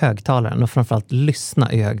högtalaren och framförallt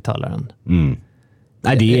lyssna i högtalaren.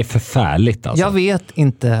 Nej, det är förfärligt alltså. Jag vet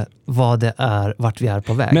inte vad det är, vart vi är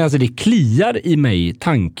på väg. Men alltså det kliar i mig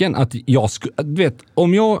tanken att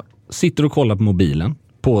om jag sitter och kollar på mobilen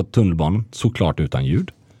på tunnelbanan, såklart utan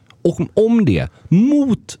ljud. Och om det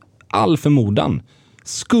mot all förmodan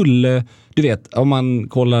skulle, om man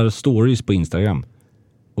kollar stories på Instagram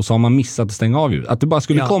och så har man missat att stänga av ljud, att det bara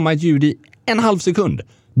skulle komma ett ljud i en halv sekund,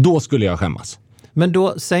 då skulle jag skämmas. Men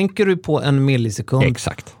då sänker du på en millisekund.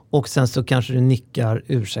 Exakt. Och sen så kanske du nickar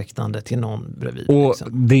ursäktande till någon bredvid. Och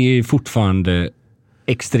liksom. Det är fortfarande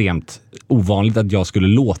extremt ovanligt att jag skulle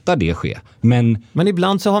låta det ske. Men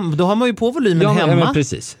ibland så då har man ju på volymen hemma. Ja, men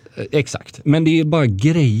precis. Exakt. Men det är bara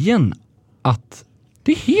grejen att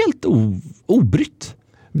det är helt obrytt.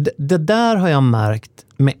 Det där har jag märkt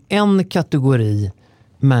med en kategori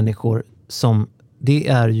människor som det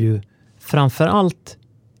är ju framförallt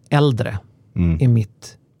äldre i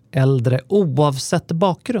mitt äldre oavsett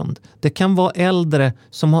bakgrund. Det kan vara äldre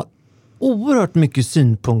som har oerhört mycket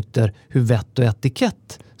synpunkter hur vett och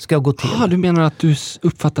etikett ska gå till. Du menar att du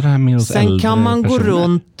uppfattar det här mer hos äldre Sen kan man personer. gå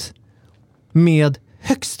runt med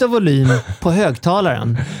högsta volym på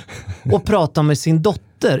högtalaren och prata med sin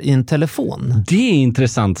dotter i en telefon. Det är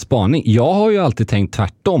intressant spaning. Jag har ju alltid tänkt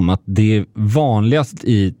tvärtom, att det är vanligast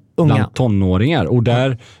bland tonåringar. Och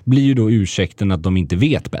där blir ju då ursäkten att de inte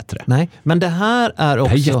vet bättre. Nej, men det här är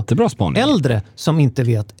också jättebra spaning. Äldre som inte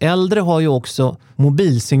vet. Äldre har ju också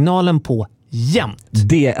mobilsignalen på jämt.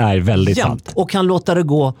 Det är väldigt sant. Och kan låta det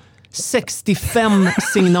gå 65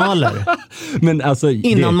 signaler men alltså,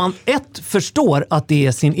 innan man 1 förstår att det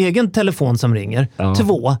är sin egen telefon som ringer.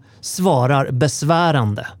 2 svarar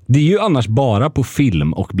besvärande. Det är ju annars bara på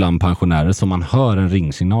film och bland pensionärer som man hör en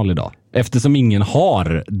ringsignal idag. Eftersom ingen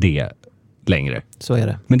har det längre. Så är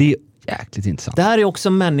det. Men det är jäkligt intressant. Det här är också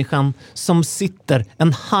människan som sitter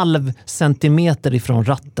en halv centimeter ifrån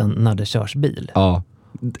ratten när det körs bil. Ja.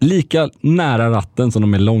 Lika nära ratten som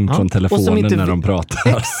de är långt från telefonen när de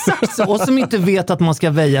pratar. Exakt så. Och som inte vet att man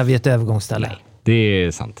ska väja vid ett övergångsställe. Nej, det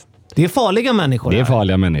är sant. Det är farliga människor. Det är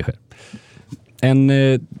farliga människor. En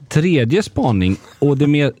tredje spaning, och det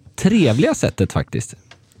mer trevliga sättet faktiskt.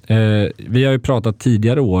 Vi har ju pratat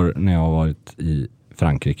tidigare år när jag har varit i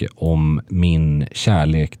Frankrike om min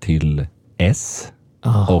kärlek till S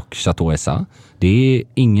och Chateau SA. Det är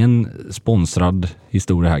ingen sponsrad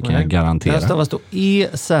historia här, kan jag garantera. Det stavas då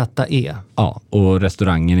EZE. Ja, och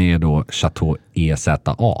restaurangen är då Chateau EZA.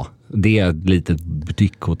 Det är ett litet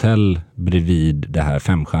butikshotell bredvid det här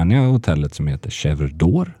 5-stjärniga hotellet som heter Chèvre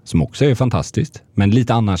d'Or, som också är fantastiskt. Men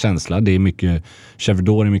lite annan känsla. Det är mycket, Chèvre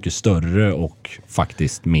d'Or är mycket större och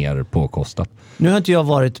faktiskt mer påkostat. Nu har inte jag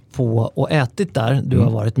varit på och ätit där du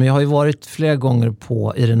har varit, men jag har ju varit flera gånger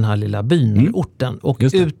i den här lilla byn, orten. Och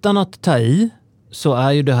utan att ta i så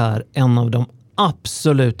är ju det här en av de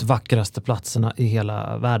absolut vackraste platserna i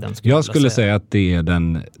hela världen. Jag skulle säga att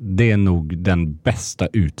det är nog den bästa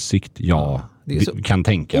utsikt jag kan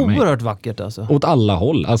tänka mig. Oerhört vackert alltså. Åt alla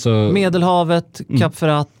håll. Alltså, Medelhavet, Cap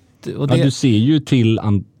Ferrat. Och det... du ser ju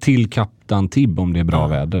till Cap d'Antibes om det är bra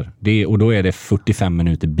väder. Och då är det 45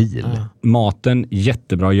 minuter bil. Maten,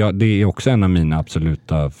 jättebra. Det är också en av mina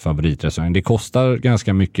absoluta favoritrestauranger. Det kostar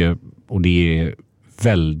ganska mycket och det är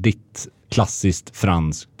väldigt klassiskt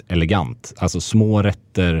franskt elegant. Alltså små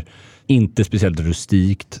rätter, inte speciellt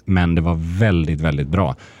rustikt, men det var väldigt, väldigt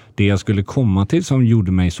bra. Det jag skulle komma till som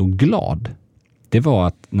gjorde mig så glad, det var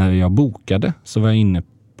att när jag bokade så var jag inne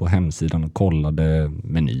på hemsidan och kollade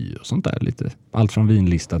meny och sånt där lite. Allt från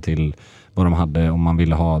vinlista till vad de hade om man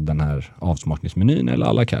ville ha den här avsmakningsmenyn eller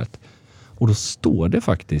à la carte. Och då står det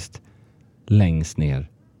faktiskt längst ner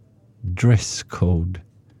dresscode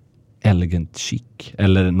elegant chic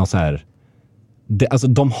eller något så här. Alltså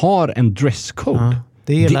de har en dresscode.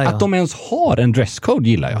 Det gillar jag. Att de ens har en dresscode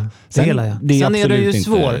gillar jag. Sen, det gillar jag. Sen är det ju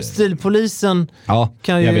svårt. Stilpolisen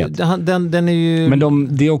kan ju... Den är ju... Men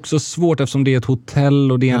det är också svårt eftersom det är ett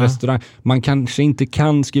hotell och det är en restaurang. Man kanske inte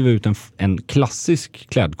kan skriva ut en klassisk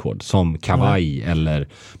klädkod som kavaj eller...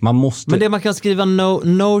 Man måste... Men det man kan skriva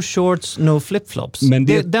no shorts, no flipflops. Men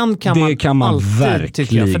den kan man alltid, verkligen.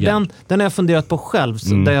 Tycker jag. För den har jag funderat på själv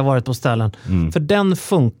där jag varit på ställen. För den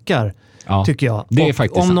funkar. Tycker jag. Det är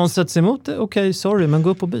faktiskt om någon sätter sig emot det, okej, sorry, men gå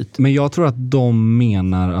upp och byt. Men jag tror att de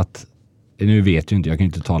menar att, nu vet jag inte, jag kan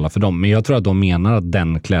inte tala för dem, men jag tror att de menar att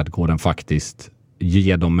den klädkoden faktiskt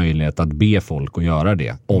ger dem möjlighet att be folk att göra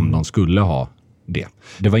det, om de skulle ha det.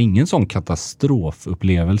 Det var ingen sån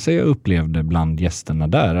katastrofupplevelse jag upplevde bland gästerna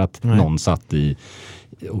där, att någon satt i,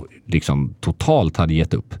 liksom totalt hade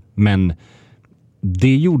gett upp. Men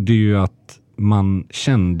det gjorde ju att man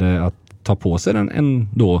kände att ta på sig en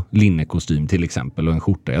då linnekostym till exempel och en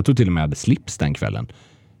skjorta. Jag tror till och med jag hade slips den kvällen.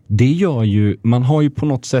 Det gör ju, man har ju på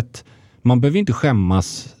något sätt, man behöver inte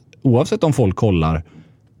skämmas oavsett om folk kollar,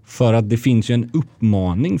 för att det finns ju en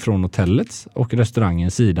uppmaning från hotellets och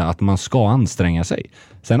restaurangens sida att man ska anstränga sig.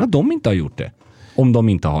 Sen att de inte har gjort det, om de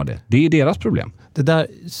inte har det, det är deras problem. Det där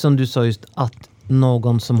som du sa just, att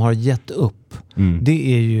någon som har gett upp,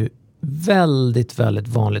 det är ju väldigt, väldigt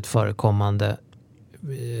vanligt förekommande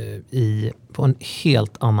på en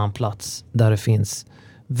helt annan plats där det finns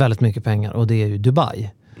väldigt mycket pengar, och det är ju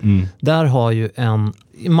Dubai. Där har ju en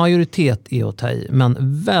majoritet i att ta i, men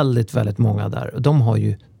väldigt, väldigt många där. De har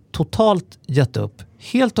ju totalt gett upp,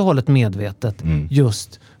 helt och hållet medvetet,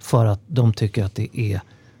 just för att de tycker att det är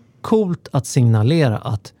coolt att signalera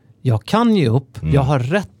att jag kan ge upp, jag har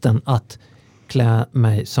rätten att klä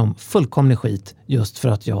mig som fullkomlig skit just för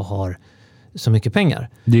att jag har så mycket pengar.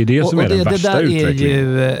 Det är det som är den värsta utvecklingen. Det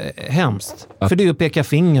där är ju hemskt. För det är ju att peka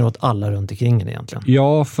finger åt alla runt omkring egentligen.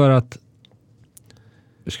 Ja, för att...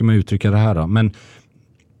 Hur ska man uttrycka det här då? Men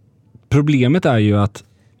problemet är ju att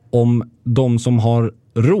om de som har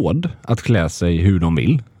råd att klä sig hur de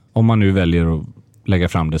vill, om man nu väljer att lägga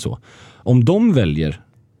fram det så, om de väljer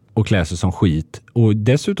och klär sig som skit och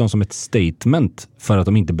dessutom som ett statement för att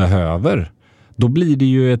de inte behöver, då blir det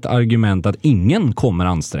ju ett argument att ingen kommer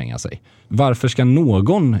anstränga sig. Varför ska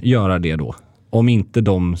någon göra det då? Om inte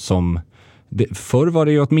de som... Förr var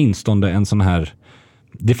det ju åtminstone en sån här...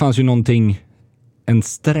 Det fanns ju någonting, en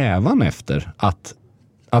strävan efter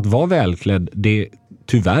att vara välklädd. Det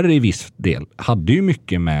tyvärr i viss del hade ju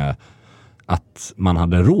mycket med att man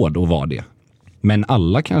hade råd att vara det. Men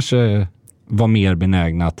alla kanske var mer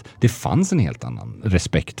benägna att det fanns en helt annan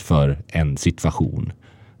respekt för en situation.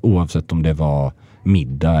 Oavsett om det var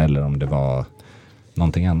middag eller om det var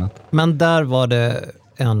någonting annat. Men där var det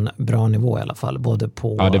en bra nivå i alla fall, både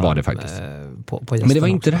på... Ja, det var det faktiskt. På men det var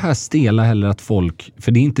inte också. det här stela heller att folk...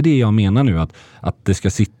 För det är inte det jag menar nu, att det ska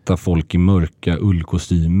sitta folk i mörka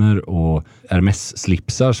ullkostymer och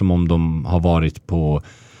Hermes-slipsar som om de har varit på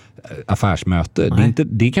affärsmöte.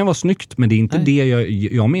 Det kan vara snyggt, men det är inte det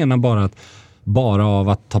jag menar bara av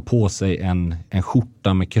att ta på sig en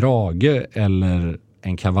skjorta med krage eller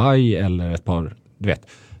en kavaj eller ett par, du vet,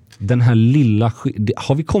 den här lilla,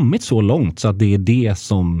 har vi kommit så långt så att det är det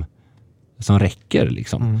som räcker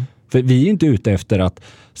liksom. För vi är inte ute efter att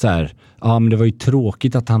så här, men det var ju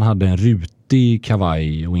tråkigt att han hade en rutig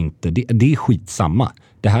kavaj och inte, det är skitsamma.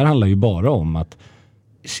 Det här handlar ju bara om att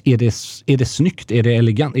är det snyggt, är det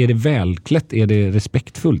elegant, är det välklätt, är det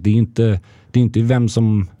respektfullt? Det är inte vem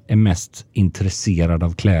som är mest intresserad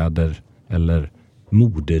av kläder eller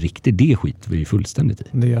moderiktigt. Det skit vi är fullständigt i.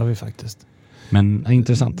 Det gör vi faktiskt. Men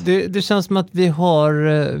intressant. Det känns som att vi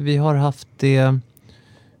har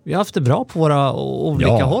haft det bra på våra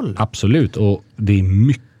olika håll. Absolut. Och det är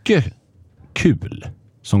mycket kul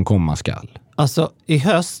som komma skall. Alltså i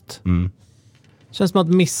höst känns som att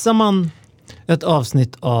missar man ett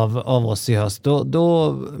avsnitt av oss i höst,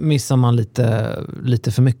 då missar man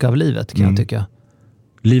lite för mycket av livet, kan jag tycka.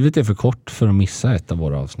 Livet är för kort för att missa ett av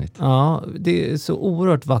våra avsnitt. Ja, det är så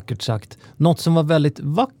oerhört vackert sagt. Något som var väldigt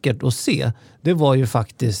vackert att se, det var ju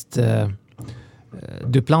faktiskt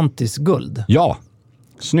Duplantis guld. Ja,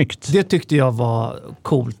 snyggt. Det tyckte jag var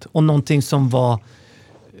coolt. Och någonting som var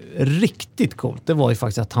riktigt coolt, det var ju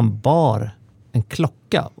faktiskt att han bar en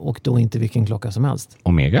klocka, och då inte vilken klocka som helst.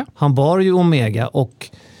 Omega? Han bar ju Omega, och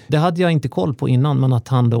det hade jag inte koll på innan, men att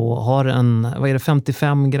han då har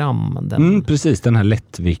 55 gram? Precis, den här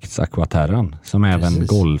lättvikts-Aquaterran som även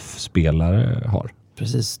golfspelare har.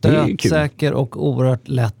 Precis, stötsäker och oerhört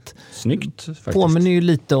lätt. Snyggt faktiskt. Påminner ju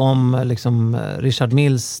lite om liksom Richard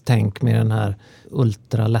Mills tänk med den här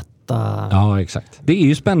ultralätta... Ja, exakt. Det är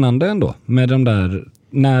ju spännande ändå med de där,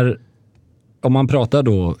 om man pratar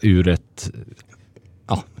då ur ett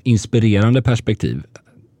inspirerande perspektiv.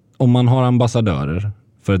 Om man har ambassadörer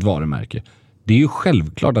för ett varumärke. Det är ju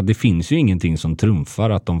självklart att det finns ju ingenting som trumfar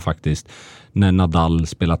att de faktiskt, när Nadal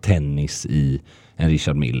spelar tennis i en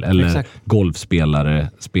Richard Mille eller golfspelare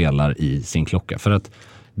spelar i sin klocka. För att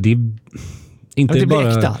det är inte det blir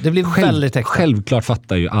bara... äkta. Det blir väldigt äkta. Självklart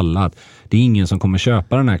fattar ju alla att det är ingen som kommer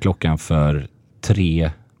köpa den här klockan för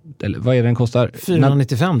 3... Eller vad är den kostar?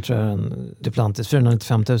 495 tror jag, Duplantis.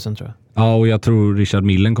 495 000 tror jag. Ja, och jag tror Richard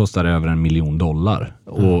Millen kostar över $1 million.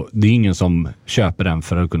 Och det är ingen som köper den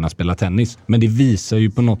för att kunna spela tennis. Men det visar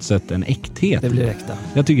ju på något sätt en äkthet. Det blir äkta.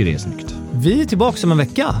 Jag tycker det är snyggt. Vi är tillbaka om en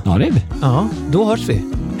vecka. Ja, det är vi. Ja, då hörs vi.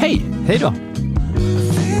 Hej! Hej då!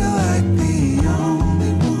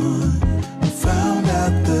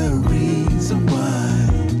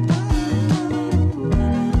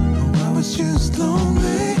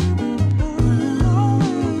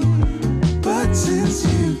 Since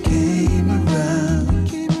you came around,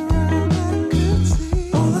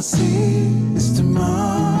 all I see is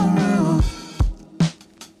tomorrow.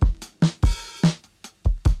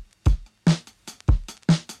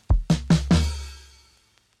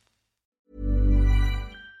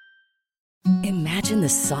 Imagine the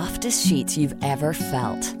softest sheets you've ever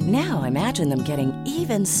felt. Now imagine them getting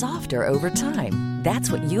even softer over time.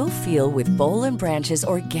 That's what you'll feel with Boll & Branch's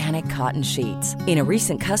organic cotton sheets. In a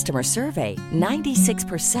recent customer survey,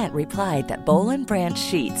 96% replied that Boll & Branch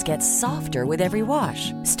sheets get softer with every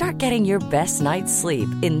wash. Start getting your best night's sleep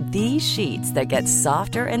in these sheets that get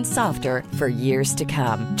softer and softer for years to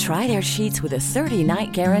come. Try their sheets with a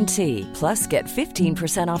 30-night guarantee. Plus, get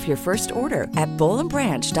 15% off your first order at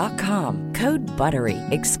bollandbranch.com. Code BUTTERY.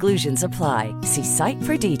 Exclusions apply. See site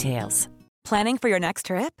for details. Planning for your next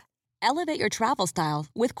trip? Elevate your travel style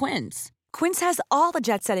with Quince. Quince has all the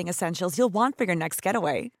jet-setting essentials you'll want for your next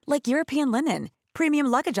getaway, like European linen, premium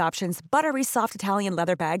luggage options, buttery soft Italian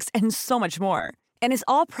leather bags, and so much more. And is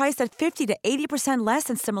all priced at 50 to 80% less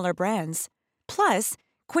than similar brands. Plus,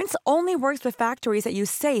 Quince only works with factories that use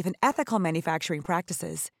safe and ethical manufacturing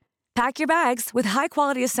practices. Pack your bags with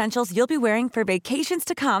high-quality essentials you'll be wearing for vacations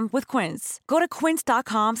to come with Quince. Go to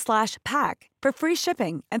quince.com/pack for free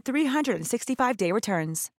shipping and 365-day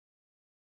returns.